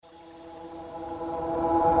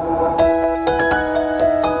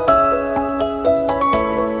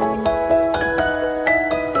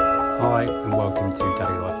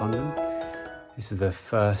the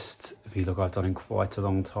first vlog I've done in quite a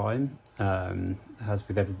long time. As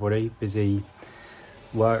with everybody, busy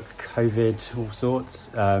work, COVID, all sorts.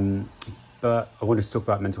 But I wanted to talk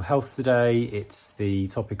about mental health today. It's the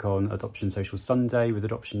topic on Adoption Social Sunday with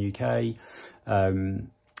Adoption UK.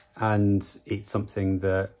 And it's something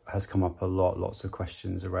that has come up a lot, lots of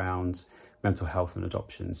questions around mental health and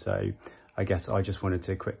adoption. So I guess I just wanted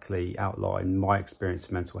to quickly outline my experience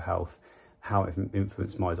of mental health, how it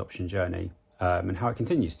influenced my adoption journey, and how it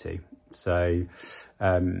continues to. So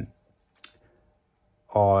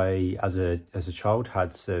I, as a child,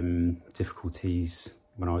 had some difficulties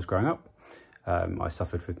when I was growing up. I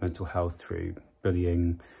suffered with mental health through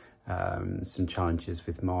bullying, some challenges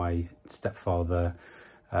with my stepfather,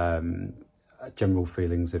 general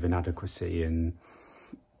feelings of inadequacy and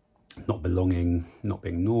not belonging, not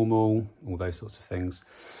being normal, all those sorts of things.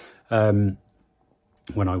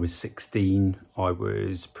 When I was 16, I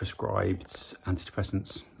was prescribed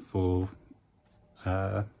antidepressants for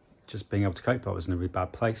just being able to cope. I was in a really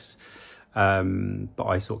bad place, but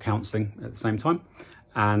I sought counselling at the same time,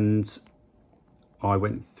 and I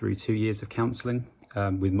went through 2 years of counselling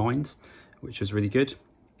with Mind, which was really good.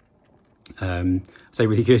 I say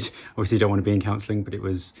really good, obviously don't want to be in counselling, but it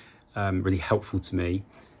was really helpful to me.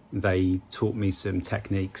 They taught me some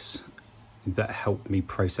techniques that helped me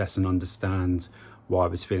process and understand why I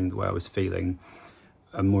was feeling the way I was feeling,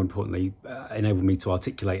 and more importantly, enabled me to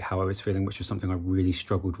articulate how I was feeling, which was something I really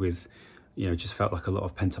struggled with. You know, just felt like a lot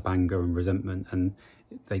of pent up anger and resentment, and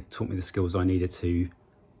they taught me the skills I needed to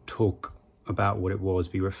talk about what it was,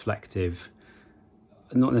 be reflective,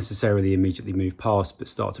 not necessarily immediately move past, but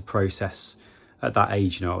start to process at that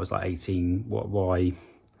age. You know, I was like 18, why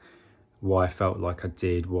I felt like I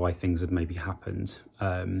did, why things had maybe happened.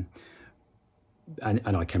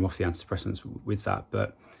 And I came off the antidepressants with that,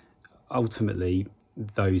 but ultimately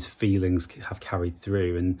those feelings have carried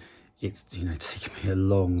through, and it's, you know, taken me a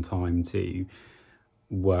long time to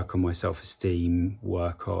work on my self-esteem,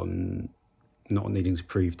 work on not needing to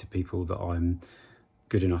prove to people that I'm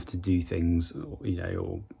good enough to do things, or, you know,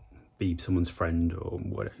 or be someone's friend, or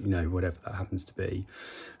whatever, you know, whatever that happens to be.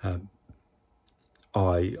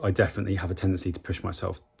 I definitely have a tendency to push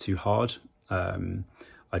myself too hard.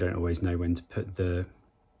 I don't always know when to put the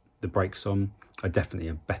brakes on. I definitely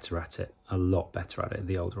am better at it, a lot better at it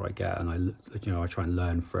the older I get, and I try and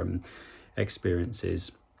learn from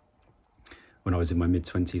experiences. When I was in my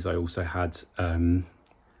mid-20s, I also had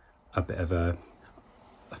a bit of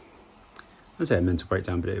I'd say a mental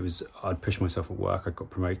breakdown, but I'd push myself at work. I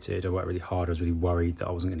got promoted, I worked really hard, I was really worried that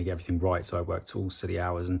I wasn't going to get everything right, so I worked all silly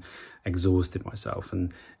hours and exhausted myself,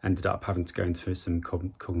 and ended up having to go into some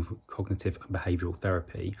cognitive and behavioural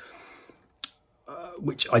therapy,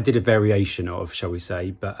 which I did a variation of, shall we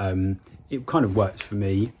say, but it kind of worked for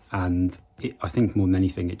me, and I think more than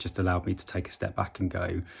anything, it just allowed me to take a step back and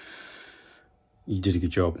go, you did a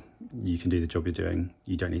good job, you can do the job you're doing,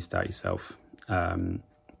 you don't need to doubt yourself.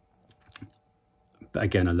 But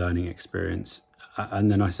again, a learning experience. And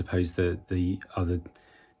then I suppose the other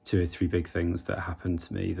 2 or 3 big things that happened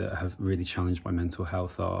to me that have really challenged my mental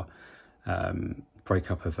health are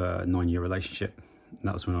breakup of a 9-year relationship. And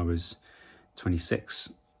that was when I was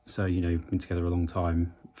 26. So, you know, been together a long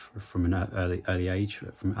time from an early age,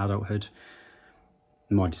 from adulthood.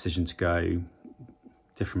 My decision to go,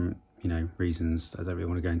 different, you know, reasons. I don't really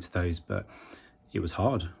want to go into those, but it was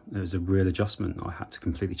hard. It was a real adjustment. I had to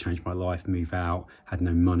completely change my life, move out, had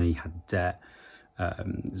no money, had debt.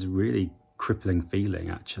 It was a really crippling feeling,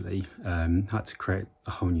 actually. Had to create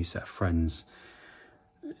a whole new set of friends.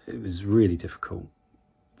 It was really difficult.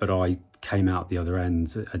 But I came out the other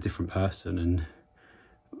end a different person and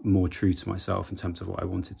more true to myself in terms of what I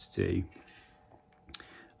wanted to do.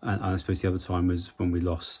 And I suppose the other time was when we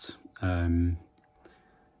lost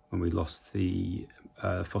the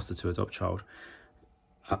foster to adopt child.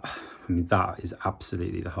 I mean, that is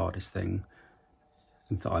absolutely the hardest thing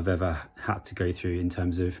that I've ever had to go through, in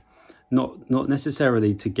terms of not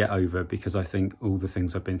necessarily to get over, because I think all the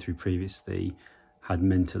things I've been through previously had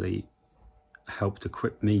mentally helped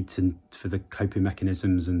equip me for the coping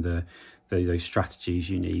mechanisms and those strategies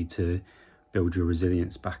you need to build your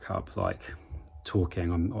resilience back up, like talking.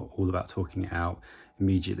 I'm all about talking it out.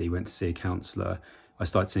 Immediately went to see a counsellor. I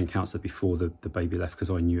started seeing a counsellor before the baby left, because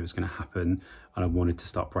I knew it was going to happen, and I wanted to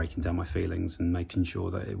start breaking down my feelings and making sure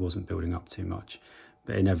that it wasn't building up too much.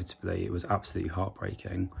 But inevitably, it was absolutely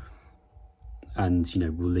heartbreaking, and, you know,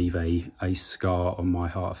 will leave a scar on my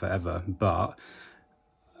heart forever. But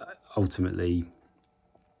ultimately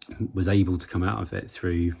was able to come out of it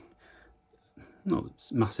through, not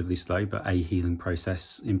massively slow, but a healing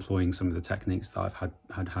process, employing some of the techniques that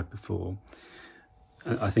I've had before.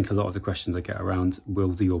 I think a lot of the questions I get around,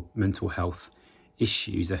 will your mental health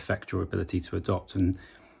issues affect your ability to adopt? And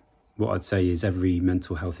what I'd say is every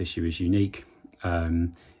mental health issue is unique.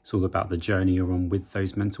 It's all about the journey you're on with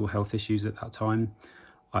those mental health issues at that time.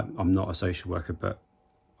 I'm not a social worker, but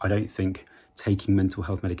I don't think taking mental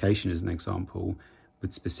health medication, as an example,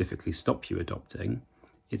 would specifically stop you adopting.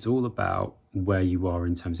 It's all about where you are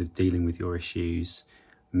in terms of dealing with your issues,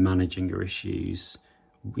 managing your issues.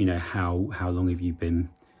 You know, how long have you been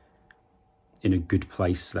in a good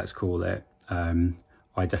place, let's call it.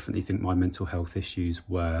 I definitely think my mental health issues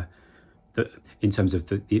were, in terms of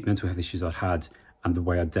the mental health issues I'd had and the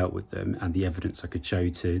way I dealt with them and the evidence I could show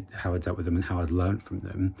to how I dealt with them and how I'd learned from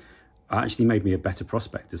them, actually made me a better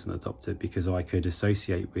prospect as an adopter, because I could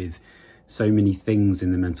associate with so many things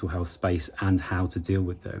in the mental health space and how to deal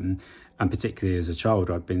with them. And particularly as a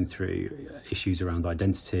child, I'd been through issues around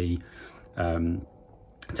identity,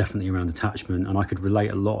 definitely around attachment, and I could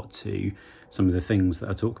relate a lot to some of the things that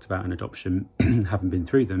I talked about in adoption, having been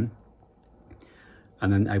through them,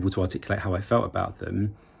 and then able to articulate how I felt about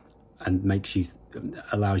them, and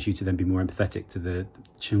allows you to then be more empathetic to the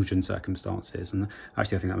children's circumstances. And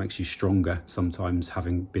actually, I think that makes you stronger sometimes,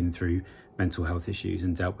 having been through mental health issues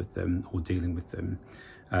and dealt with them or dealing with them.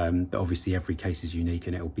 But obviously every case is unique,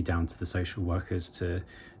 and it will be down to the social workers to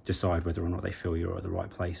decide whether or not they feel you're at the right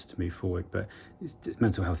place to move forward. But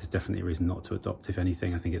mental health is definitely a reason not to adopt. If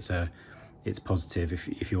anything, I think it's positive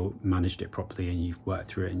if you're managed it properly and you've worked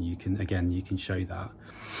through it, and you can show that.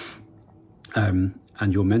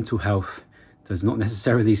 And your mental health does not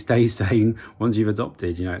necessarily stay sane once you've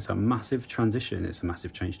adopted. You know, it's a massive transition. It's a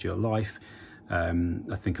massive change to your life.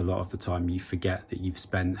 I think a lot of the time you forget that you've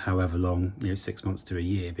spent however long, 6 months to a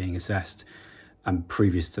year, being assessed, and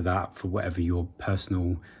previous to that, for whatever your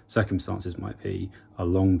personal circumstances might be, a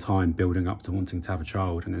long time building up to wanting to have a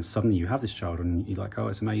child, and then suddenly you have this child and you're like, oh,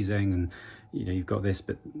 it's amazing, and you've got this.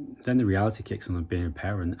 But then the reality kicks on of being a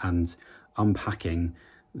parent and unpacking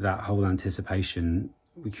that whole anticipation,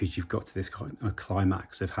 because you've got to this kind of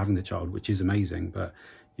climax of having the child, which is amazing, but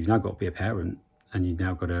you've now got to be a parent, and you've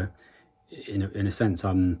now got to, in a sense,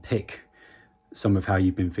 unpick some of how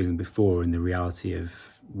you've been feeling before in the reality of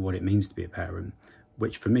what it means to be a parent,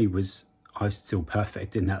 which for me I was still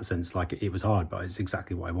perfect in that sense. Like, it was hard, but it's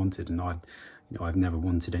exactly what I wanted, and I've never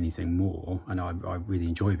wanted anything more, and I really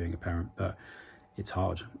enjoy being a parent, but it's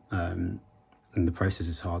hard, and the process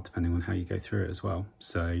is hard depending on how you go through it as well.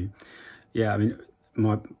 So yeah, I mean,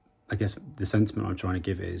 I guess the sentiment I'm trying to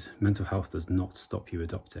give is mental health does not stop you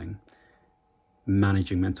adopting.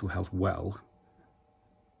 Managing mental health well,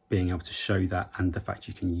 being able to show that, and the fact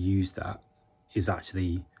you can use that, is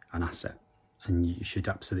actually an asset, and you should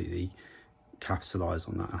absolutely capitalize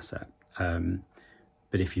on that asset.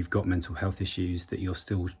 But if you've got mental health issues that you're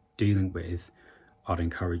still dealing with, I'd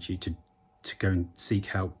encourage you to go and seek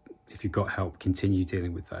help. If you've got help, continue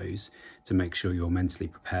dealing with those to make sure you're mentally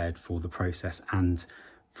prepared for the process and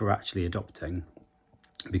for actually adopting.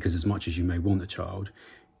 Because as much as you may want a child,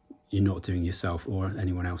 you're not doing yourself or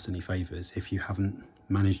anyone else any favours if you haven't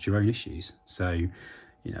managed your own issues. So,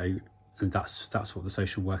 that's what the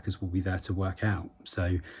social workers will be there to work out.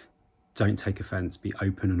 So don't take offence, be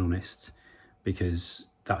open and honest, because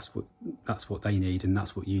that's what they need and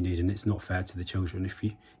that's what you need, and it's not fair to the children if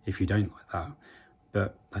you don't like that.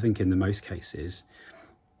 But I think in the most cases,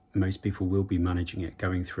 most people will be managing it,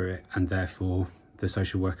 going through it, and therefore the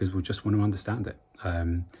social workers will just want to understand it.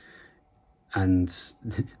 And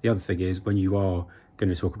the other thing is, when you are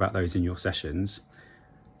going to talk about those in your sessions,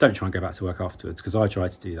 don't try and go back to work afterwards, because I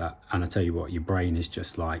tried to do that, and I tell you what, your brain is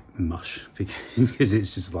just like mush, because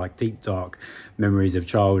it's just like deep, dark memories of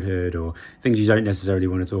childhood or things you don't necessarily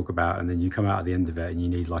want to talk about, and then you come out at the end of it and you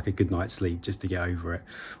need like a good night's sleep just to get over it.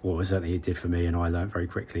 Or certainly it did for me, and I learned very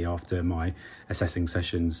quickly after my assessing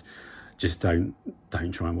sessions, just don't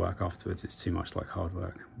try and work afterwards. It's too much like hard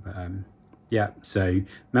work. But yeah, so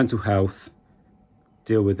mental health,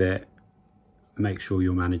 deal with it, make sure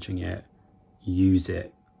you're managing it, use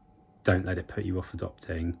it. Don't let it put you off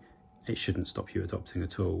adopting. It shouldn't stop you adopting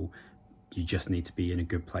at all. You just need to be in a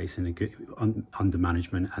good place, in a good under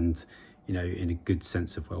management, and in a good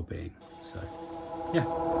sense of well-being. So yeah.